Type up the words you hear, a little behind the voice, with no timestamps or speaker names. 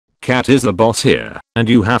Cat is the boss here, and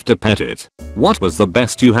you have to pet it. What was the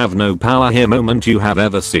best you have no power here moment you have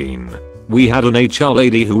ever seen? We had an HR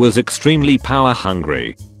lady who was extremely power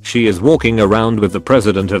hungry. She is walking around with the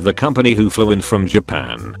president of the company who flew in from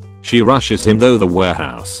Japan. She rushes him though the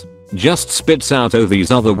warehouse. Just spits out, "Oh,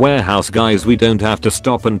 these other warehouse guys, we don't have to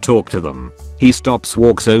stop and talk to them." He stops,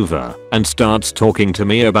 walks over, and starts talking to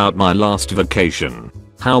me about my last vacation.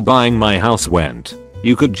 How buying my house went.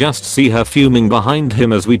 You could just see her fuming behind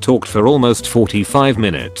him as we talked for almost 45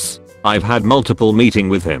 minutes. I've had multiple meetings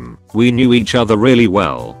with him. We knew each other really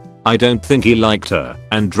well. I don't think he liked her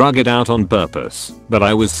and drug it out on purpose, but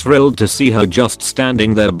I was thrilled to see her just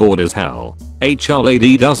standing there bored as hell. HR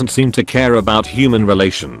lady doesn't seem to care about human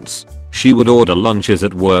relations. She would order lunches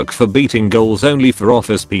at work for beating goals only for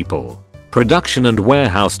office people. Production and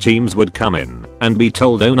warehouse teams would come in and be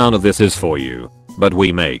told, "Oh, none of this is for you." But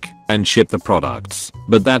we make and ship the products.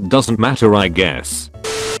 But that doesn't matter, I guess.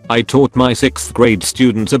 I taught my 6th grade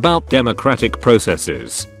students about democratic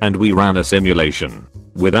processes, and we ran a simulation.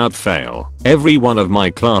 Without fail, every one of my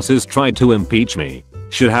classes tried to impeach me.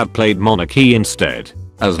 Should have played monarchy instead.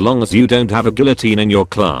 As long as you don't have a guillotine in your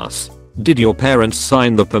class. Did your parents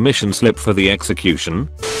sign the permission slip for the execution?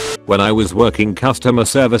 When I was working customer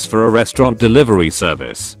service for a restaurant delivery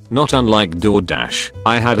service, not unlike DoorDash,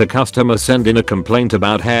 I had a customer send in a complaint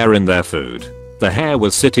about hair in their food. The hair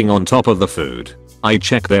was sitting on top of the food. I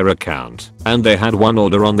checked their account, and they had one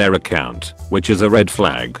order on their account, which is a red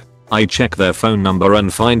flag. I check their phone number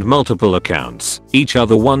and find multiple accounts, each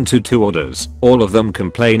other 1 to 2 orders, all of them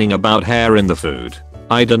complaining about hair in the food.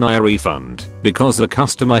 I deny a refund because the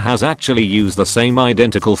customer has actually used the same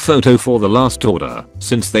identical photo for the last order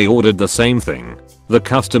since they ordered the same thing. The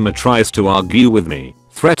customer tries to argue with me,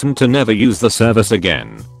 threatened to never use the service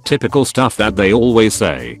again. Typical stuff that they always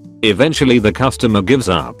say. Eventually the customer gives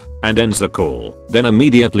up and ends the call, then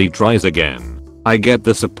immediately tries again. I get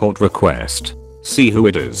the support request. See who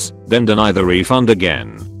it is, then deny the refund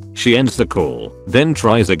again. She ends the call, then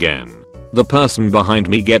tries again. The person behind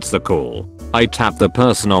me gets the call. I tap the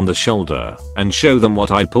person on the shoulder and show them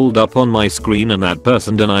what I pulled up on my screen, and that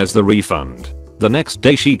person denies the refund. The next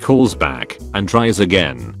day she calls back and tries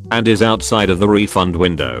again and is outside of the refund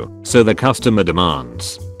window, so the customer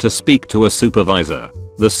demands to speak to a supervisor.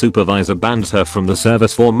 The supervisor bans her from the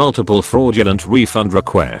service for multiple fraudulent refund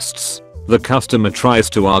requests. The customer tries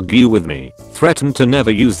to argue with me, threatened to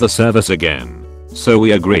never use the service again. So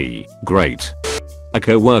we agree. Great. A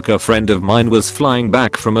co-worker friend of mine was flying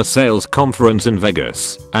back from a sales conference in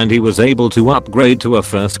Vegas, and he was able to upgrade to a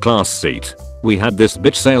first class seat. We had this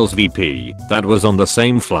bitch sales VP that was on the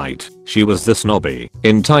same flight. She was the snobby,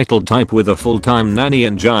 entitled type with a full-time nanny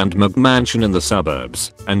and giant McMansion in the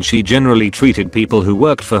suburbs, and she generally treated people who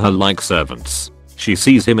worked for her like servants. She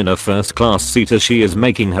sees him in a first class seat as she is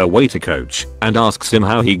making her way to coach and asks him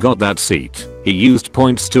how he got that seat. He used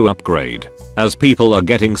points to upgrade. As people are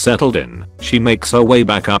getting settled in, she makes her way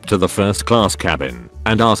back up to the first class cabin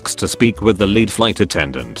and asks to speak with the lead flight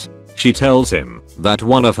attendant. She tells him that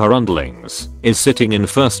one of her underlings is sitting in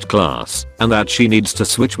first class and that she needs to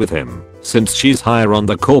switch with him since she's higher on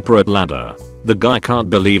the corporate ladder. The guy can't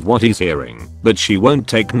believe what he's hearing, but she won't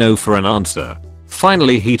take no for an answer.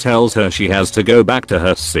 Finally he tells her she has to go back to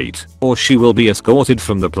her seat or she will be escorted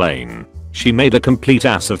from the plane. She made a complete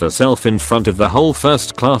ass of herself in front of the whole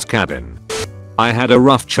first class cabin. I had a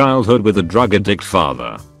rough childhood with a drug addict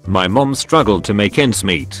father. My mom struggled to make ends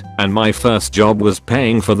meet, and my first job was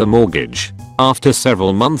paying for the mortgage. After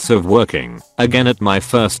several months of working, again at my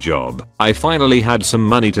first job, I finally had some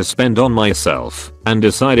money to spend on myself and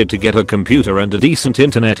decided to get a computer and a decent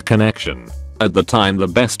internet connection. At the time, the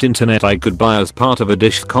best internet I could buy as part of a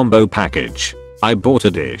dish combo package. I bought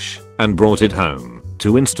a dish and brought it home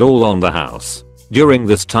to install on the house. During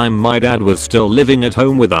this time my dad was still living at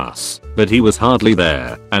home with us, but he was hardly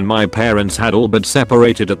there, and my parents had all but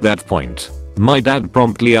separated at that point. My dad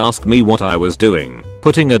promptly asked me what I was doing,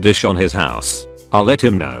 putting a dish on his house. I'll let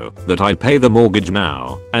him know that I pay the mortgage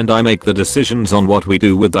now, and I make the decisions on what we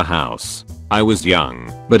do with the house. I was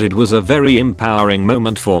young, but it was a very empowering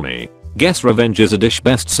moment for me. Guess revenge is a dish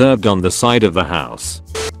best served on the side of the house.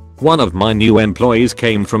 One of my new employees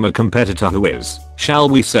came from a competitor who is, shall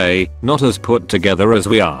we say, not as put together as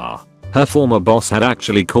we are. Her former boss had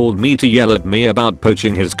actually called me to yell at me about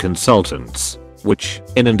poaching his consultants, which,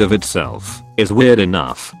 in and of itself, is weird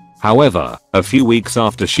enough. However, a few weeks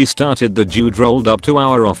after she started, the dude rolled up to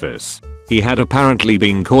our office. He had apparently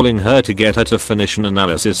been calling her to get her to finish an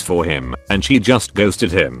analysis for him, and she just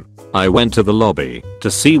ghosted him. I went to the lobby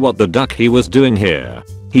to see what the duck he was doing here.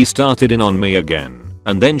 He started in on me again,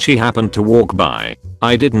 and then she happened to walk by.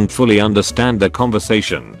 I didn't fully understand the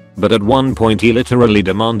conversation, but at one point he literally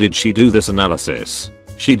demanded she do this analysis.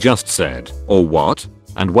 She just said, "Or what?"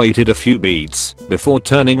 and waited a few beats before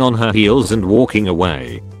turning on her heels and walking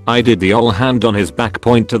away. I did the all hand on his back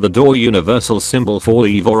point to the door universal symbol for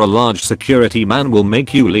leave or a large security man will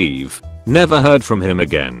make you leave. Never heard from him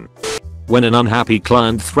again. When an unhappy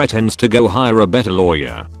client threatens to go hire a better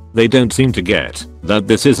lawyer, they don't seem to get that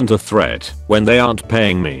this isn't a threat when they aren't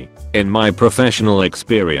paying me. In my professional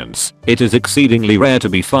experience, it is exceedingly rare to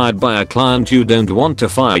be fired by a client you don't want to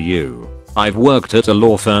fire you. I've worked at a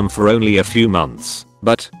law firm for only a few months,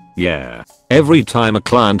 but yeah, every time a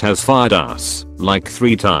client has fired us, like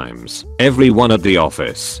 3 times, everyone at the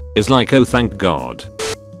office is like, oh thank God.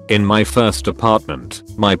 In my first apartment,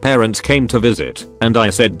 my parents came to visit, and I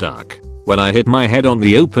said duck when I hit my head on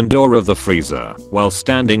the open door of the freezer while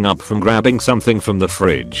standing up from grabbing something from the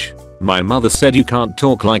fridge. My mother said you can't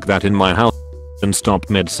talk like that in my house and stopped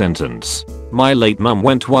mid-sentence. My late mum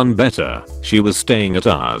went one better. She was staying at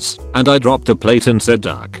ours and I dropped a plate and said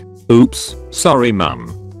duck. Oops, sorry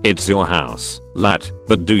mum. It's your house, lad,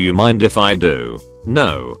 but do you mind if I do?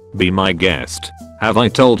 No, be my guest. Have I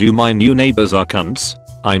told you my new neighbors are cunts?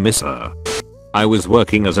 I miss her. I was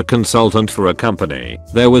working as a consultant for a company.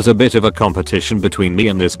 There was a bit of a competition between me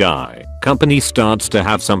and this guy. Company starts to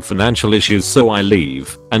have some financial issues, so I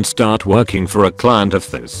leave and start working for a client of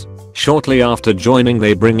theirs. Shortly after joining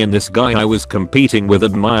they bring in this guy I was competing with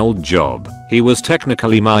at my old job. He was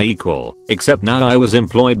technically my equal, except now I was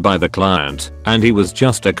employed by the client and he was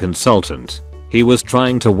just a consultant. He was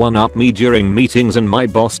trying to one-up me during meetings and my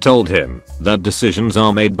boss told him that decisions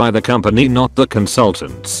are made by the company, not the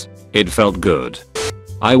consultants. It felt good.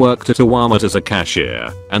 I worked at a Walmart as a cashier,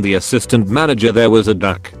 and the assistant manager there was a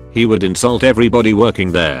duck. He would insult everybody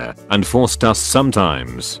working there and forced us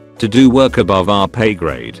sometimes to do work above our pay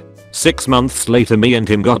grade. 6 months later me and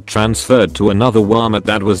him got transferred to another Walmart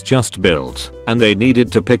that was just built, and they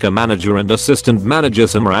needed to pick a manager and assistant manager.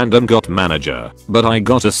 Some random got manager, but I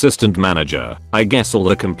got assistant manager. I guess all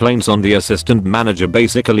the complaints on the assistant manager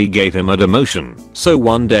basically gave him a demotion. So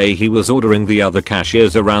one day he was ordering the other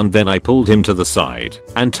cashiers around, then I pulled him to the side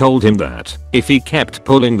and told him that if he kept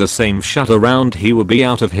pulling the same shut around he would be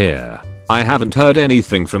out of here. I haven't heard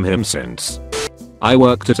anything from him since. I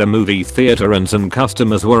worked at a movie theater and some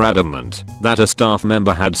customers were adamant that a staff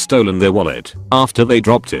member had stolen their wallet after they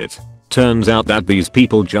dropped it. Turns out that these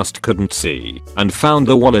people just couldn't see and found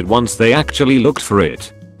the wallet once they actually looked for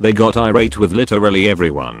it. They got irate with literally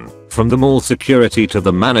everyone, from the mall security to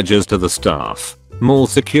the managers to the staff. Mall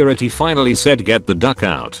security finally said get the duck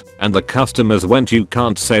out, and the customers went, you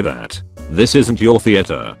can't say that. This isn't your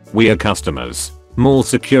theater, we are customers. Mall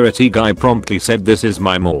security guy promptly said this is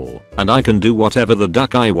my mall and I can do whatever the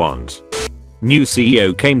duck I want. New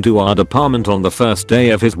CEO came to our department on the first day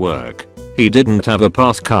of his work. He didn't have a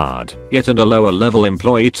pass card yet and a lower level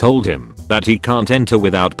employee told him that he can't enter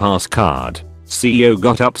without pass card. CEO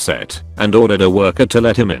got upset and ordered a worker to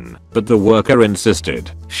let him in, but the worker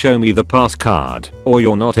insisted, show me the pass card or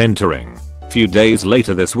you're not entering. Few days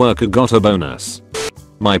later this worker got a bonus.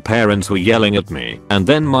 My parents were yelling at me, and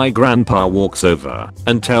then my grandpa walks over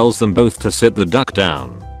and tells them both to sit the duck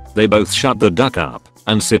down. They both shut the duck up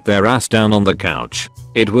and sit their ass down on the couch.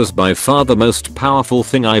 It was by far the most powerful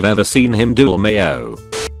thing I've ever seen him do. Mayo.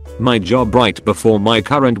 My job right before my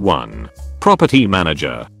current one. Property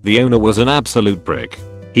manager. The owner was an absolute prick.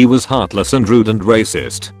 He was heartless and rude and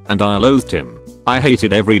racist, and I loathed him. I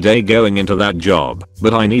hated every day going into that job,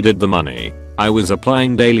 but I needed the money. I was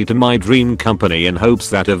applying daily to my dream company in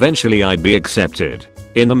hopes that eventually I'd be accepted.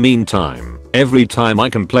 In the meantime, every time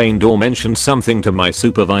I complained or mentioned something to my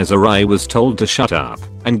supervisor I was told to shut up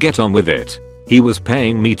and get on with it. He was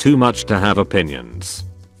paying me too much to have opinions.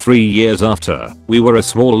 3 years after, we were a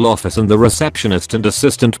small office and the receptionist and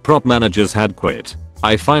assistant prop managers had quit.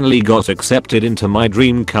 I finally got accepted into my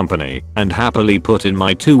dream company and happily put in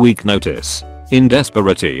my 2-week notice. In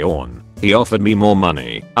desperation, he offered me more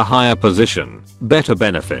money, a higher position, better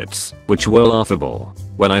benefits, which were laughable.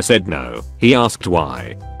 When I said no, he asked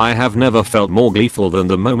why. I have never felt more gleeful than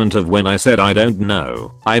the moment of when I said I don't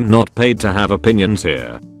know. I'm not paid to have opinions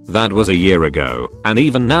here. That was a year ago, and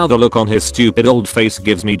even now the look on his stupid old face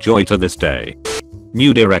gives me joy to this day.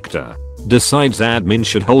 New director. Decides admin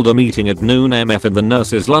should hold a meeting at noon MF in the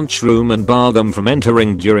nurses' lunchroom and bar them from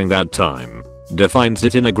entering during that time. Defines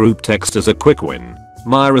it in a group text as a quick win.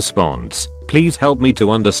 My response, please help me to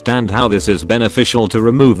understand how this is beneficial to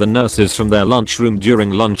remove the nurses from their lunchroom during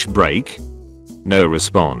lunch break. No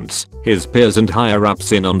response. His peers and higher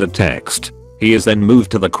ups in on the text. He is then moved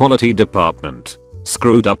to the quality department.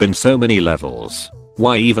 Screwed up in so many levels.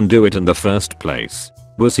 Why even do it in the first place?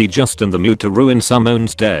 Was he just in the mood to ruin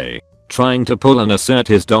someone's day? Trying to pull and assert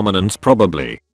his dominance probably.